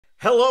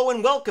Hello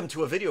and welcome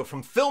to a video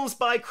from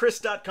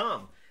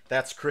filmsbychris.com.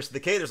 That's Chris with a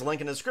K. There's a link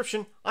in the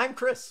description. I'm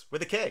Chris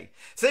with a K.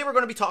 Today we're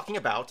going to be talking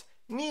about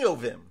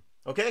NeoVim.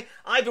 Okay,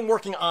 I've been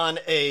working on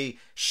a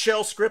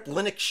shell script,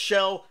 Linux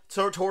shell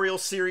tutorial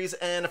series,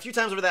 and a few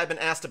times over that I've been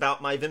asked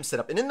about my Vim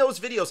setup. And in those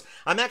videos,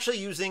 I'm actually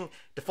using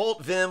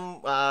default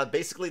Vim,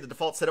 basically the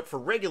default setup for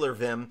regular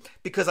Vim,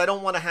 because I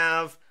don't want to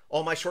have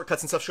all my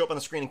shortcuts and stuff show up on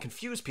the screen and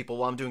confuse people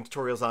while I'm doing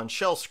tutorials on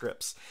shell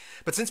scripts.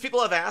 But since people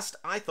have asked,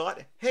 I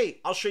thought, hey,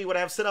 I'll show you what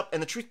I have set up.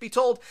 And the truth be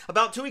told,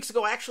 about 2 weeks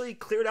ago, I actually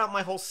cleared out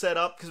my whole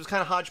setup because it was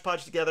kind of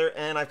hodgepodge together,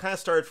 and I've kind of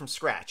started from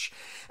scratch.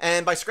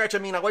 And by scratch, I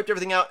mean I wiped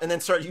everything out and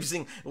then started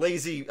using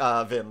Lazy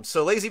Vim.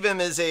 So Lazy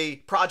Vim is a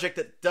project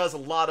that does a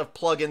lot of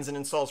plugins and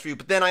installs for you.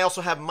 But then I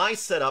also have my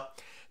setup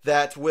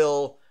that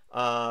will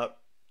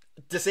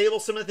disable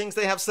some of the things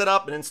they have set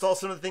up and install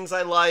some of the things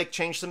I like,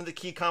 change some of the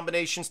key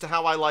combinations to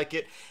how I like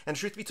it. And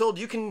truth be told,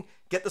 you can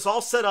get this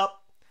all set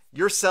up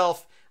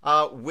yourself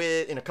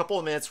in a couple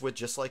of minutes with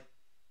just like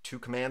 2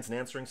 commands and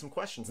answering some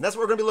questions. And that's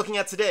what we're going to be looking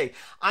at today.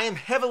 I am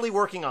heavily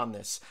working on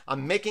this.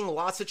 I'm making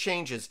lots of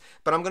changes,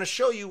 but I'm going to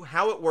show you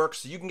how it works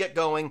so you can get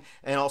going,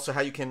 and also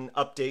how you can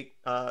update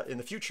in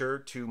the future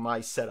to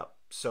my setup.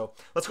 So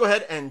let's go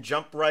ahead and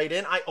jump right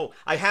in.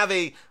 I have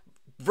a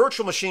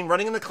virtual machine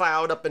running in the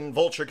cloud up in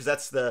Vultr, because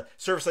that's the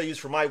service I use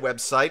for my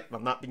website.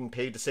 I'm not being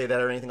paid to say that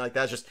or anything like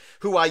that. It's just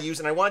who I use,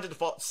 and I wanted to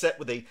default set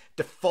with a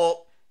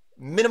default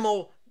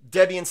minimal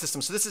Debian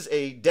system. So this is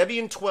a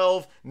Debian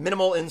 12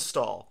 minimal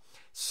install.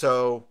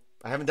 So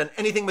I haven't done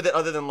anything with it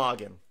other than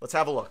login. Let's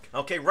have a look.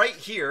 Okay, right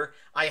here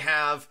I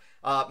have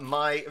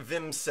my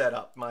Vim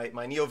setup, my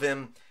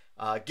NeoVim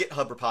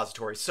GitHub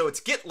repository. So it's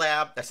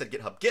GitLab, I said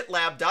GitHub,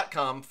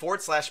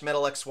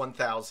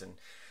 gitlab.com/metalx1000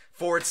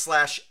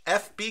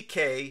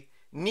 /FBK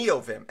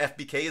NeoVim.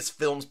 FBK is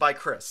Films by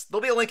Chris. There'll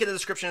be a link in the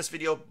description of this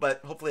video, but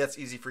hopefully that's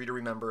easy for you to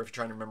remember if you're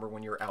trying to remember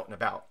when you're out and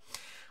about.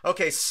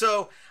 Okay,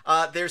 so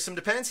there's some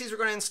dependencies we're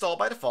going to install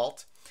by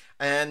default,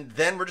 and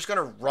then we're just going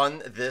to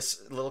run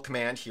this little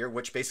command here,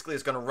 which basically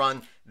is going to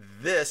run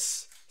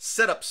this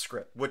setup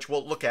script, which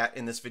we'll look at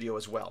in this video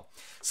as well.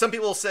 Some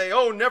people will say,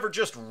 oh, never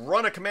just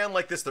run a command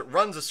like this that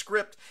runs a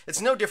script.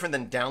 It's no different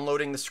than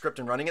downloading the script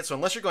and running it. So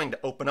unless you're going to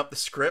open up the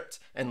script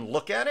and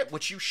look at it,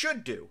 which you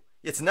should do,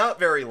 it's not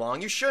very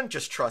long. You shouldn't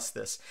just trust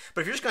this.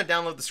 But if you're just going to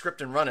download the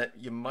script and run it,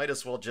 you might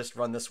as well just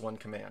run this one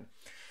command.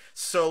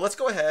 So let's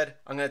go ahead.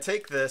 I'm going to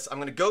take this. I'm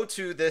going to go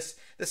to this.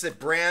 This is a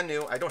brand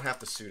new. I don't have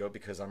to sudo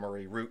because I'm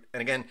already root. And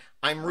again,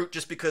 I'm root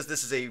just because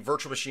this is a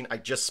virtual machine I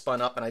just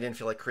spun up and I didn't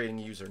feel like creating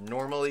a user.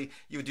 Normally,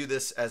 you would do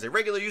this as a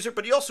regular user,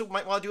 but you also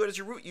might want to do it as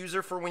your root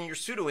user for when you're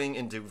sudoing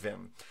into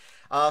Vim.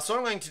 So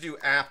I'm going to do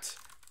apt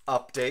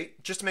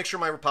update just to make sure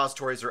my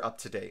repositories are up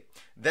to date.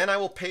 Then I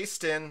will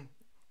paste in,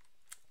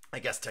 I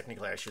guess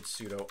technically I should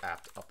sudo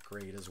apt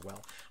upgrade as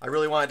well. I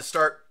really wanted to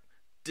start.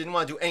 Didn't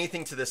want to do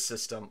anything to this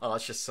system.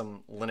 It's just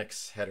some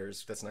Linux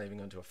headers. That's not even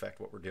going to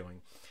affect what we're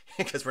doing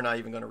because we're not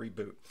even going to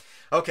reboot.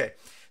 Okay,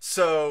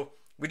 so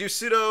we do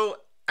sudo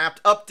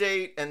apt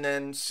update and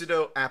then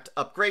sudo apt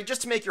upgrade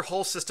just to make your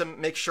whole system,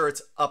 make sure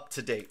it's up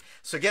to date.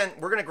 So again,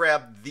 we're going to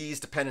grab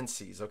these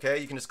dependencies, okay?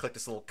 You can just click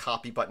this little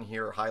copy button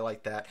here or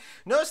highlight that.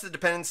 Notice the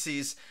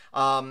dependencies,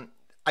 I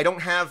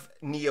don't have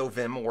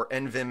NeoVim or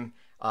NVim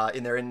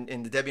in there.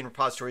 In the Debian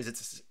repositories,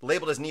 it's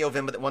labeled as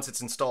NeoVim, but once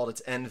it's installed,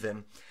 it's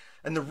NVim.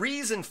 And the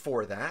reason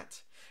for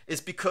that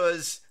is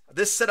because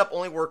this setup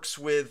only works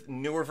with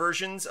newer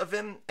versions of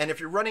Vim. And if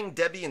you're running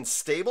Debian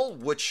stable,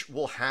 which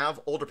will have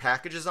older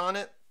packages on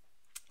it,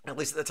 at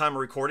least at the time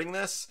of recording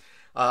this,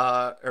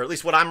 or at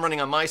least what I'm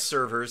running on my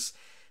servers,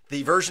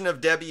 the version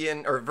of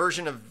Debian or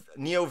version of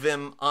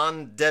NeoVim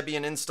on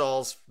Debian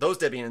installs, those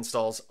Debian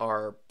installs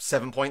are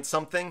 7 point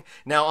something.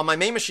 Now on my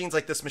main machines,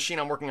 like this machine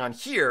I'm working on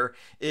here,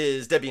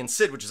 is Debian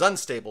SID, which is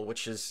unstable,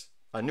 which is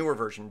a newer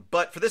version.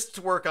 But for this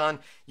to work on,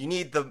 you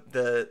need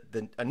a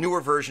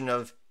newer version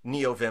of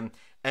NeoVim,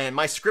 and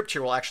my script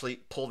here will actually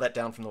pull that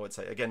down from the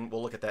website. Again,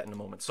 we'll look at that in a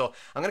moment. So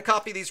I'm going to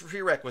copy these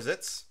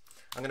prerequisites.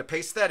 I'm going to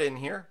paste that in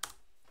here,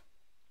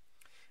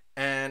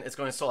 and it's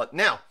going to install it.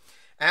 Now,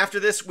 after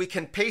this, we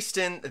can paste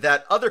in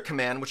that other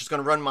command, which is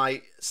going to run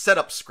my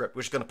setup script,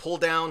 which is going to pull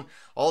down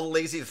all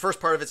the first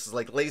part of it is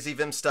like lazy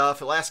Vim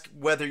stuff. It'll ask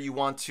whether you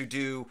want to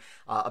do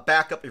a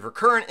backup of your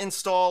current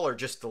install or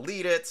just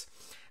delete it.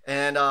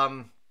 And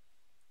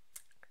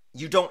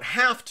you don't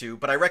have to,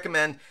 but I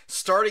recommend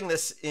starting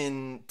this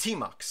in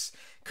tmux,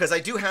 because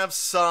I do have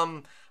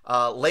some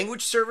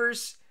language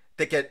servers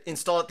that get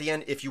installed at the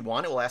end if you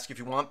want. It will ask you if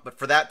you want, but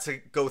for that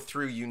to go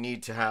through, you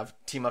need to have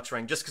tmux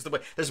running, just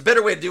because there's a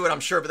better way to do it, I'm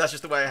sure, but that's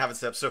just the way I have it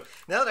set up. So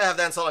now that I have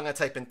that installed, I'm going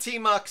to type in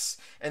tmux,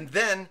 and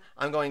then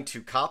I'm going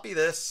to copy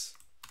this,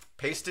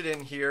 paste it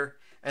in here,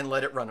 and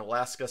let it run. It will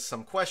ask us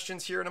some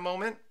questions here in a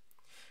moment.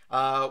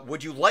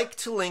 Would you like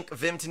to link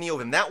Vim to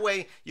NeoVim? That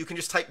way you can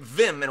just type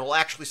Vim and it will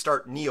actually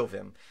start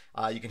NeoVim.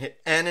 You can hit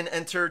N and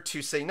enter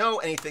to say no.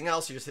 Anything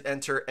else, you just hit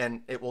enter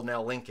and it will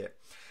now link it.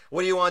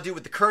 What do you want to do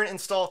with the current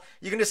install?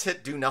 You can just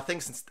hit do nothing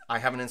since I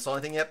haven't installed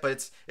anything yet,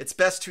 but it's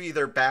best to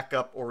either back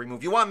up or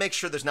remove. You want to make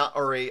sure there's not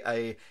already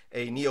a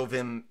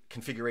NeoVim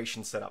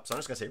configuration set up. So I'm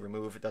just going to say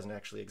remove. It doesn't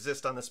actually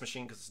exist on this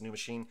machine because it's a new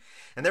machine.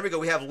 And there we go.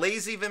 We have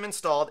LazyVim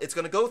installed. It's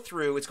going to go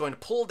through. It's going to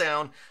pull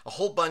down a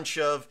whole bunch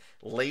of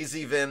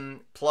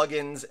LazyVim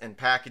plugins and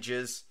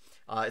packages.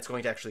 It's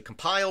going to actually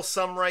compile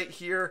some right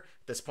here.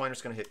 At this point, I'm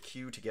just going to hit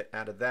Q to get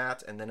out of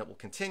that, and then it will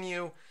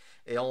continue.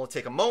 It'll only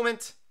take a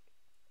moment.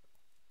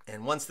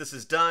 And once this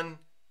is done,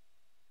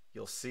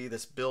 you'll see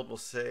this build will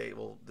say,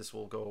 well, this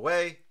will go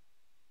away.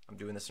 I'm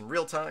doing this in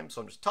real time,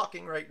 so I'm just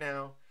talking right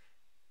now.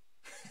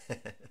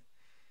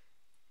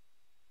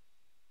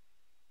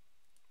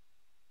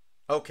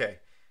 Okay,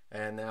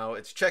 and now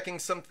it's checking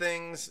some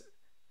things.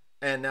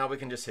 And now we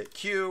can just hit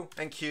Q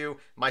and Q.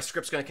 My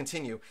script's going to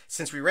continue.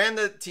 Since we ran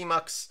the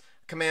tmux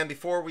command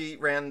before we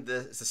ran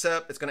the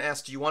setup, it's going to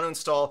ask, do you want to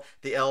install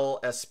the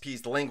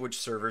LSPs, the language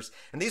servers?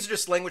 And these are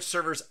just language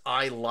servers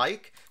I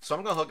like. So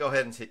I'm going to go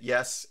ahead and hit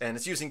yes. And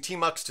it's using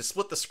tmux to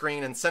split the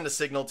screen and send a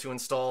signal to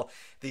install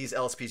these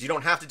LSPs. You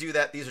don't have to do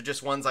that. These are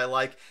just ones I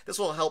like. This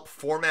will help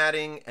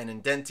formatting and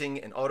indenting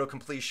and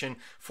auto-completion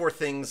for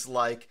things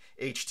like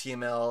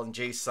HTML and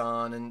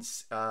JSON and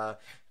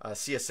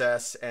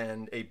CSS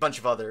and a bunch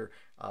of other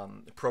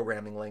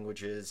programming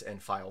languages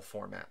and file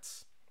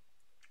formats.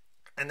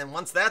 And then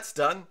once that's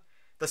done,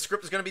 the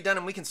script is going to be done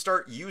and we can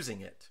start using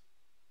it.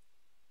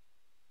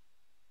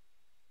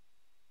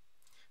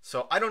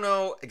 So I don't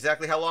know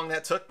exactly how long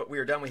that took, but we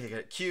are done. We can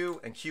hit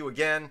Q and Q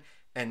again.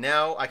 And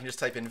now I can just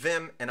type in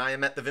Vim and I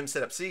am at the Vim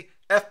Setup. See,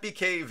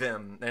 FBK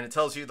Vim. And it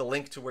tells you the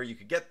link to where you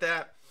could get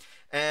that.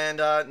 And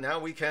now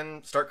we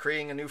can start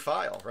creating a new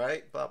file,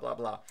 right? Blah, blah,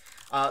 blah.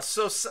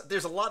 So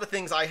there's a lot of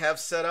things I have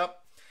set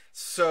up.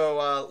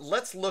 So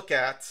let's look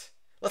at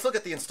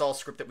the install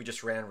script that we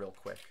just ran real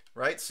quick,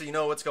 right? So you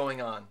know what's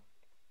going on.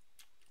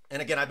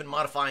 And again, I've been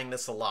modifying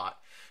this a lot.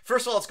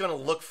 First of all, it's going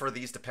to look for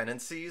these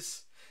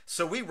dependencies.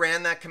 So we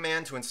ran that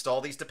command to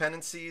install these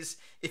dependencies.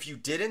 If you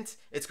didn't,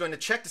 it's going to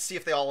check to see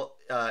if they all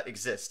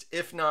exist.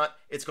 If not,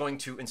 it's going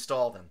to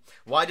install them.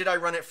 Why did I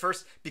run it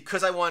first?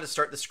 Because I wanted to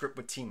start the script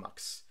with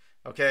tmux.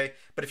 Okay,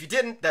 but if you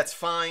didn't, that's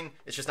fine.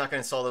 It's just not going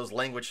to install those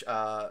language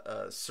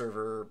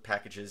server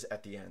packages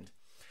at the end.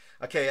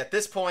 Okay, at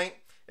this point,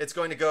 it's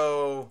going to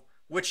go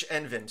which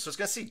nvim. So it's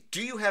going to see,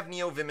 do you have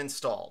NeoVim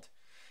installed?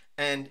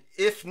 And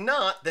if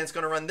not, then it's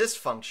going to run this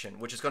function,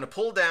 which is going to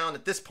pull down,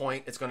 at this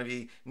point, it's going to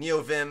be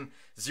NeoVim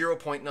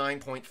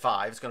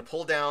 0.9.5. It's going to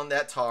pull down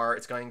that tar.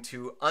 It's going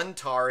to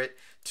untar it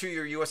to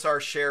your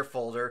USR share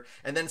folder,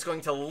 and then it's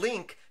going to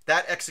link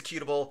that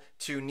executable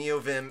to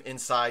NeoVim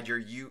inside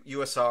your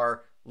USR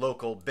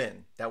local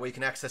bin. That way you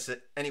can access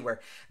it anywhere.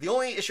 The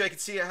only issue I could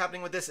see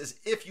happening with this is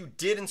if you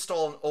did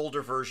install an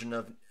older version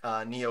of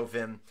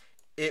NeoVim,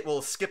 it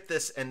will skip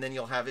this and then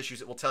you'll have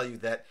issues. It will tell you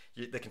that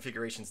the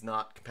configuration is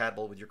not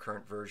compatible with your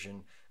current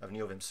version of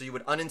NeoVim. So you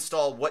would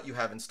uninstall what you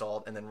have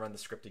installed and then run the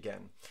script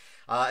again.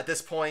 At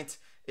this point,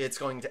 it's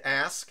going to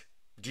ask,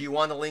 do you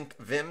want to link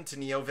Vim to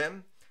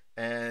NeoVim?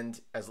 And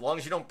as long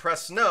as you don't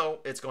press no,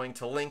 it's going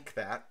to link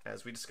that,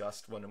 as we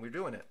discussed when we were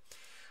doing it.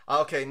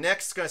 Okay,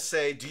 next it's going to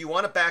say, do you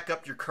want to back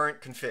up your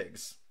current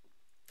configs?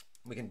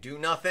 We can do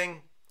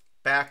nothing,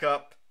 back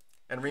up,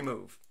 and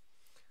remove.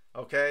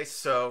 Okay,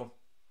 so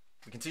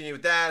we continue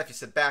with that. If you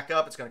said back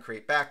up, it's going to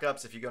create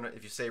backups. If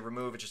you say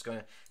remove, it's just going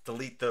to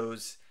delete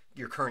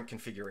your current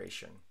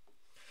configuration.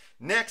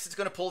 Next, it's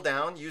going to pull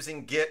down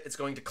using Git. It's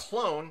going to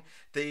clone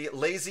the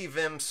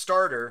LazyVim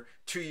starter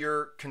to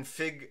your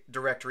config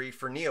directory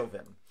for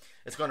NeoVim.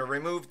 It's going to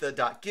remove the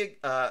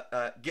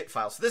 .git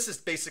file. So this is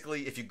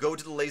basically, if you go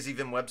to the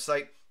LazyVim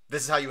website,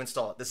 this is how you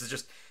install it. This is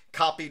just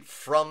copied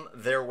from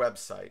their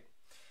website.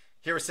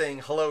 Here we're saying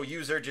hello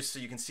user, just so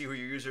you can see who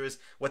your user is.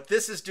 What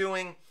this is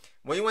doing,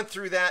 when you went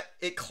through that,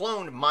 it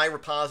cloned my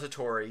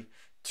repository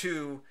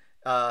to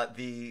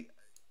the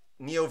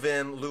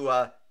NeoVim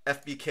Lua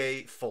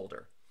FBK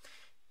folder.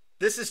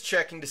 This is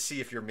checking to see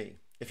if you're me.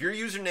 If your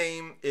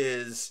username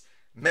is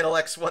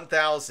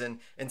MetalX1000,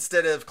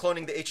 instead of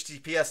cloning the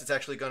HTTPS, it's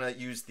actually going to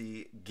use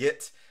the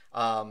Git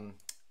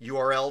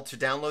URL to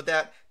download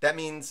that. That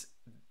means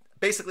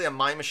basically on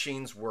my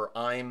machines where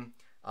I'm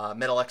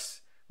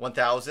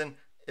MetalX1000,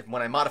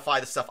 when I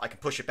modify the stuff, I can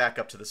push it back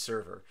up to the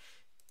server.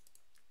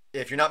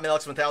 If you're not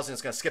MetalX1000,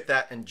 it's going to skip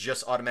that and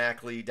just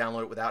automatically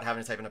download it without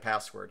having to type in a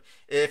password.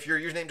 If your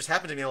username just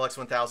happens to be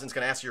MetalX1000, it's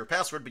going to ask you your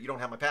password, but you don't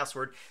have my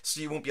password, so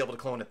you won't be able to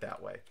clone it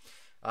that way.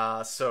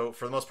 So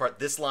for the most part,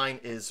 this line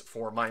is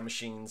for my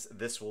machines.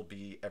 This will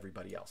be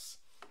everybody else.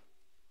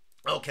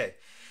 Okay,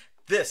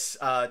 this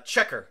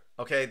checker,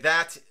 okay,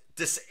 that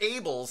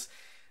disables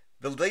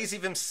the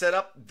LazyVim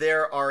setup.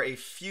 There are a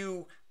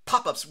few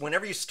pop-ups.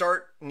 Whenever you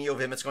start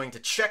NeoVim, it's going to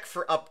check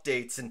for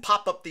updates and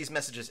pop up these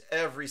messages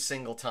every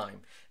single time.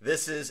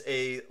 This is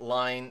a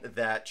line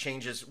that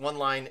changes one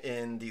line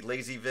in the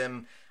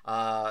LazyVim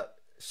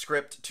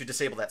script to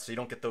disable that, so you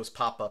don't get those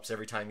pop-ups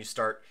every time you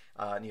start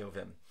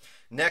NeoVim.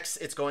 Next,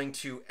 it's going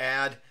to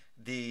add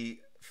the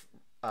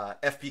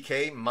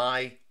FBK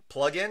my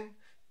plugin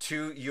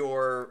to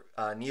your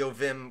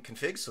NeoVim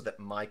config so that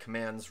my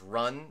commands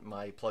run,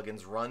 my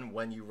plugins run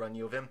when you run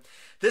NeoVim.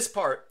 This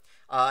part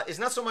is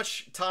not so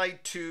much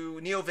tied to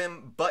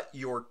NeoVim, but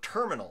your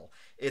terminal.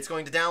 It's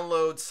going to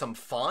download some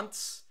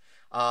fonts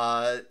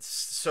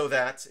so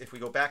that if we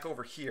go back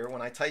over here,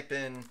 when I type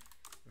in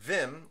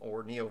Vim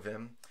or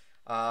NeoVim,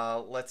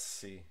 let's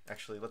see,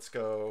 actually, let's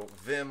go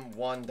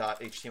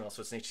vim1.html,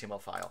 so it's an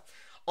HTML file.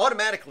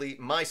 Automatically,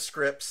 my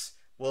scripts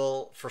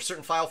will, for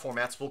certain file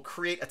formats, will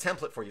create a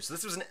template for you. So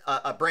this was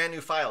a brand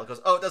new file. It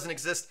goes, oh, it doesn't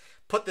exist.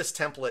 Put this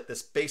template,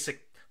 this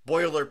basic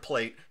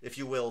boilerplate, if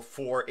you will,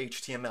 for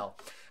HTML.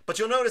 But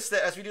you'll notice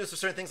that as we do this with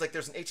certain things, like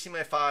there's an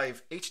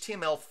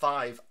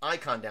HTML5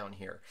 icon down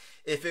here.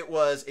 If it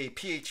was a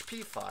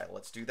PHP file,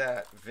 let's do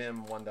that,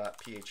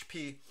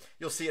 vim1.php,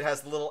 you'll see it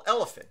has the little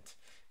elephant.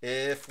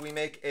 If we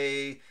make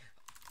a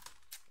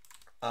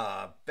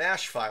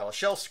bash file, a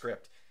shell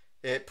script,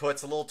 it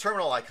puts a little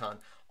terminal icon.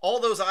 All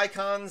those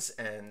icons,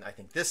 and I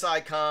think this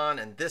icon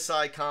and this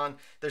icon,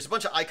 there's a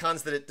bunch of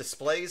icons that it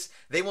displays.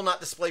 They will not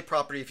display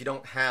properly if you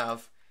don't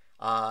have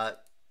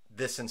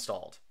this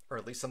installed, or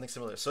at least something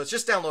similar. So it's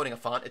just downloading a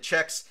font. It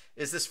checks,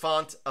 is this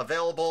font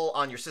available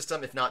on your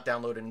system? If not,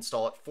 download and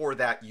install it for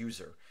that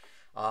user.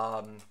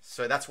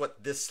 So that's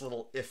what this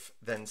little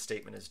if-then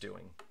statement is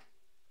doing.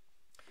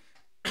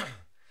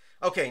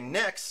 Okay,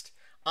 next,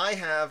 I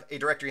have a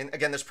directory, and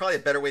again, there's probably a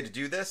better way to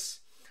do this.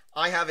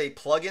 I have a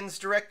plugins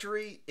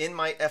directory in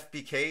my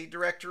FBK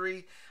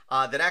directory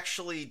that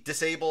actually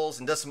disables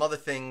and does some other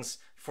things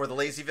for the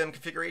lazy Vim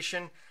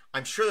configuration.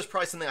 I'm sure there's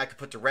probably something I could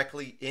put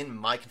directly in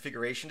my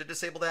configuration to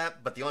disable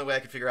that, but the only way I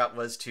could figure out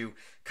was to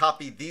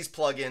copy these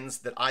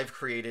plugins that I've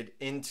created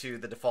into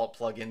the default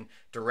plugin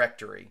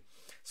directory.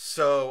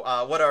 So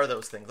what are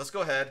those things? Let's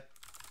go ahead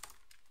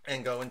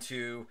and go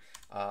into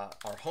our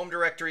home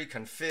directory,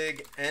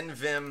 config,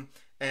 nvim,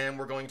 and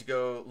we're going to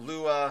go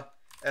lua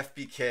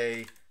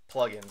fbk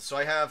plugins. So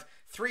I have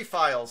 3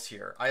 files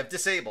here. I have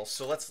disable,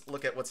 so let's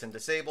look at what's in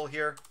disable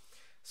here.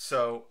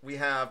 So we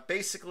have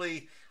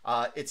basically,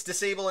 it's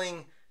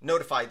disabling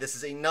notify. This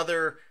is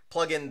another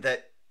plugin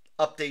that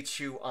updates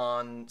you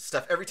on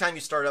stuff. Every time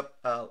you start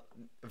up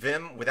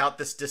Vim without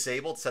this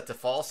disabled, set to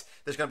false,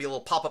 there's going to be a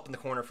little pop-up in the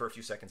corner for a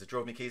few seconds. It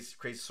drove me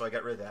crazy, so I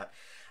got rid of that.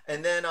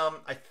 And then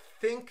I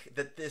think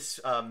that this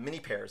mini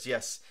pairs,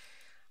 yes,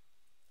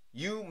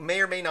 you may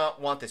or may not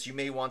want this. You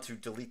may want to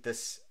delete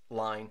this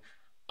line.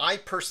 I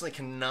personally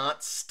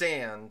cannot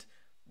stand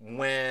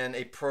when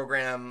a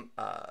program,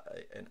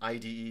 an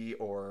IDE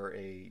or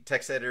a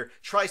text editor,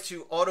 tries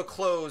to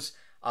auto-close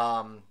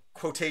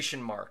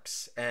quotation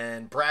marks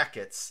and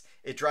brackets.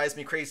 It drives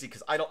me crazy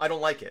because I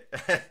don't like it.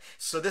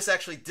 So this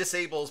actually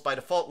disables by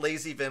default.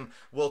 Lazy Vim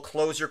will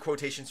close your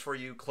quotations for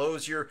you,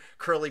 close your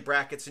curly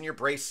brackets and your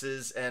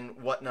braces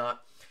and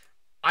whatnot.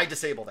 I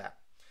disable that.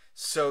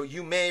 So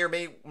you may or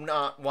may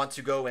not want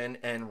to go in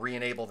and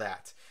re-enable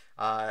that.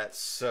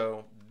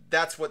 So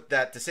that's what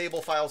that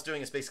disable file is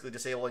doing, is basically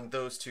disabling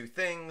those 2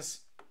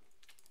 things.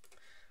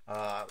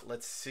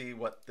 Let's see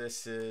what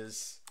this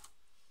is.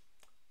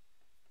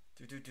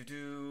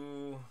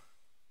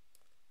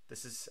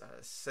 This is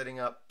setting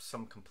up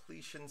some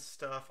completion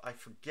stuff. I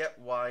forget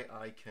why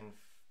I can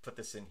put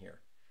this in here.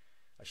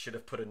 I should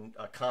have put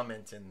a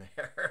comment in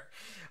there.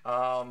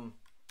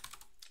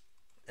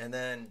 And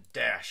then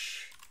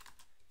dash.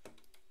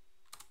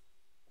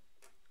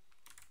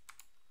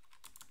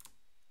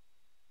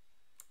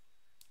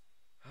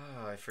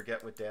 Oh, I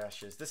forget what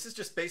dash is. This is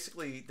just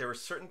basically, there were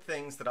certain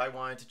things that I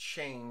wanted to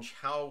change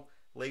how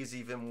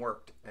lazy Vim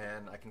worked,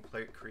 and I can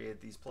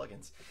create these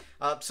plugins.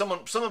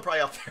 Someone probably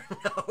out there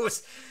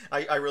knows.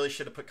 I really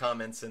should have put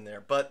comments in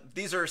there, but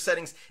these are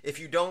settings. If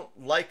you don't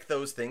like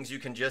those things, you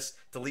can just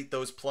delete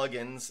those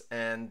plugins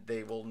and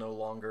they will no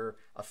longer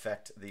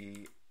affect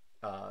the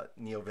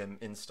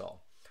NeoVim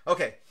install.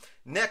 Okay,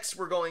 next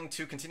we're going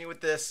to continue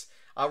with this.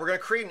 We're going to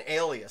create an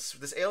alias.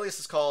 This alias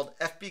is called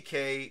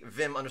fbk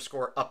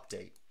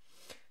vim_update.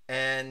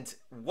 And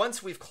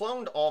once we've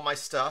cloned all my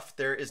stuff,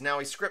 there is now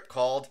a script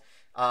called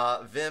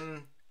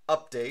vim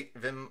update,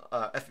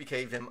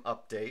 fbk vim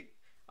update,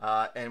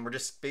 and we're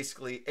just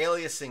basically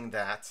aliasing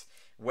that,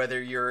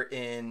 whether you're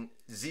in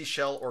Z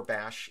shell or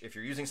bash. If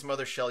you're using some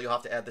other shell, you'll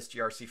have to add this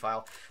grc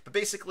file. But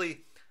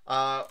basically,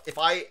 if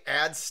I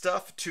add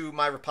stuff to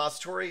my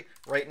repository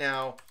right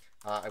now,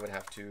 I would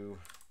have to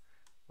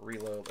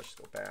reload. Let's just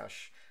go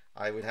bash.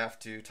 I would have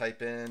to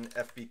type in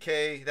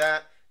fbk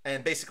that,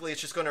 and basically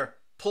it's just going to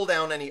pull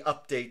down any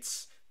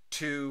updates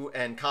to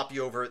and copy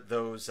over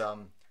those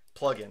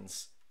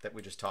plugins that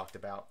we just talked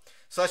about.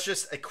 So that's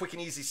just a quick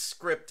and easy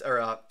script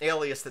or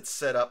alias that's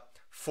set up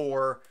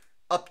for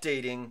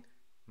updating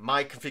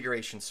my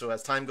configuration. So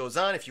as time goes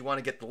on, if you want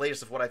to get the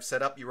latest of what I've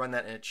set up, you run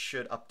that and it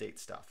should update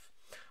stuff.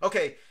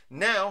 Okay,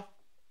 now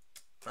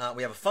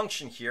we have a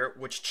function here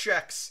which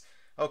checks,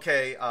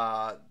 okay,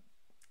 are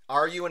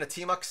you in a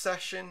tmux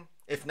session?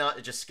 If not,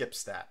 it just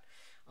skips that.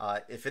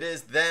 If it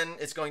is, then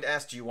it's going to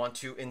ask, do you want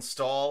to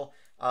install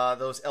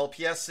those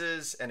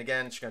LPSs? And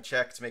again, it's going to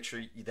check to make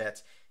sure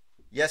that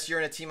yes, you're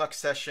in a TMUX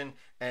session,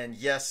 and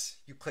yes,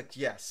 you clicked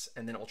yes,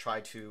 and then it will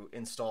try to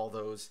install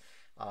those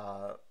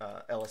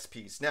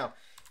LSPs. Now,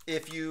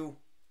 if you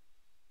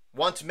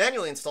want to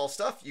manually install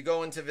stuff, you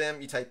go into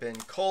Vim, you type in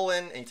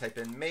colon, and you type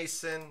in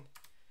Mason,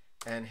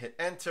 and hit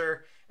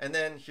enter, and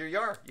then here you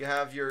are. You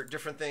have your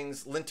different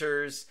things,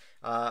 linters,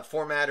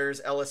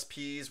 formatters,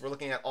 LSPs. We're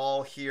looking at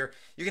all here.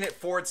 You can hit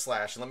 /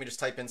 and let me just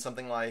type in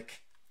something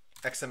like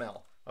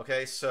XML.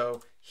 Okay,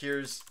 so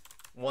here's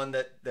one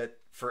that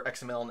for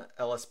XML and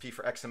LSP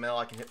for XML.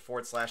 I can hit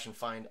 / and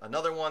find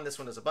another one. This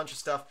one does a bunch of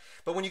stuff.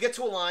 But when you get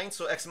to a line,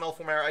 so XML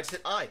formatter, I just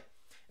hit I.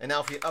 And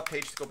now if you up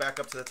page to go back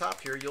up to the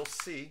top here, you'll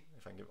see,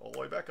 if I can get all the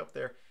way back up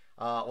there,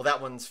 well,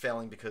 that one's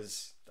failing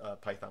because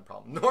Python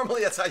problem.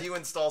 Normally, that's how you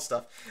install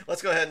stuff.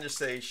 Let's go ahead and just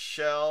say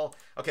shell.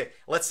 Okay,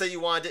 let's say you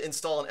wanted to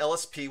install an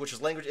LSP, which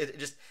is language.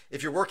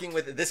 If you're working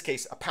with, in this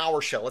case, a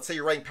PowerShell. Let's say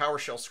you're writing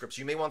PowerShell scripts.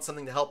 You may want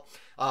something to help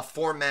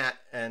format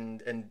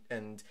and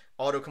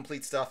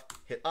autocomplete stuff.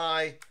 Hit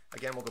I.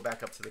 Again, we'll go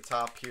back up to the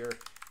top here.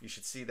 You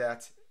should see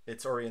that.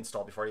 It's already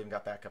installed before I even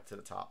got back up to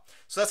the top.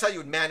 So that's how you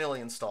would manually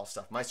install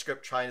stuff. My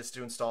script tries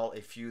to install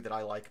a few that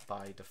I like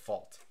by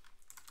default.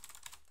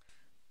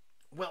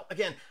 Well,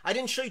 again, I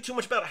didn't show you too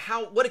much about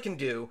what it can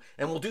do,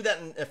 and we'll do that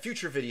in a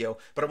future video,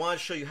 but I wanted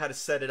to show you how to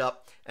set it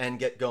up and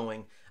get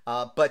going.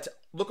 But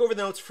look over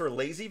the notes for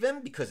Lazy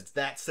Vim, because it's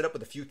that set up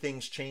with a few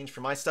things changed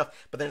for my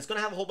stuff, but then it's going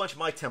to have a whole bunch of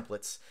my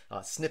templates,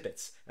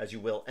 snippets, as you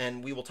will,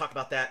 and we will talk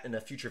about that in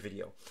a future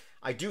video.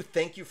 I do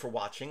thank you for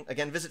watching.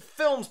 Again, visit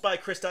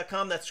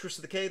filmsbychris.com. That's Chris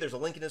with a K. There's a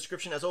link in the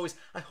description. As always,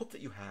 I hope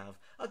that you have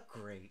a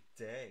great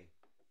day.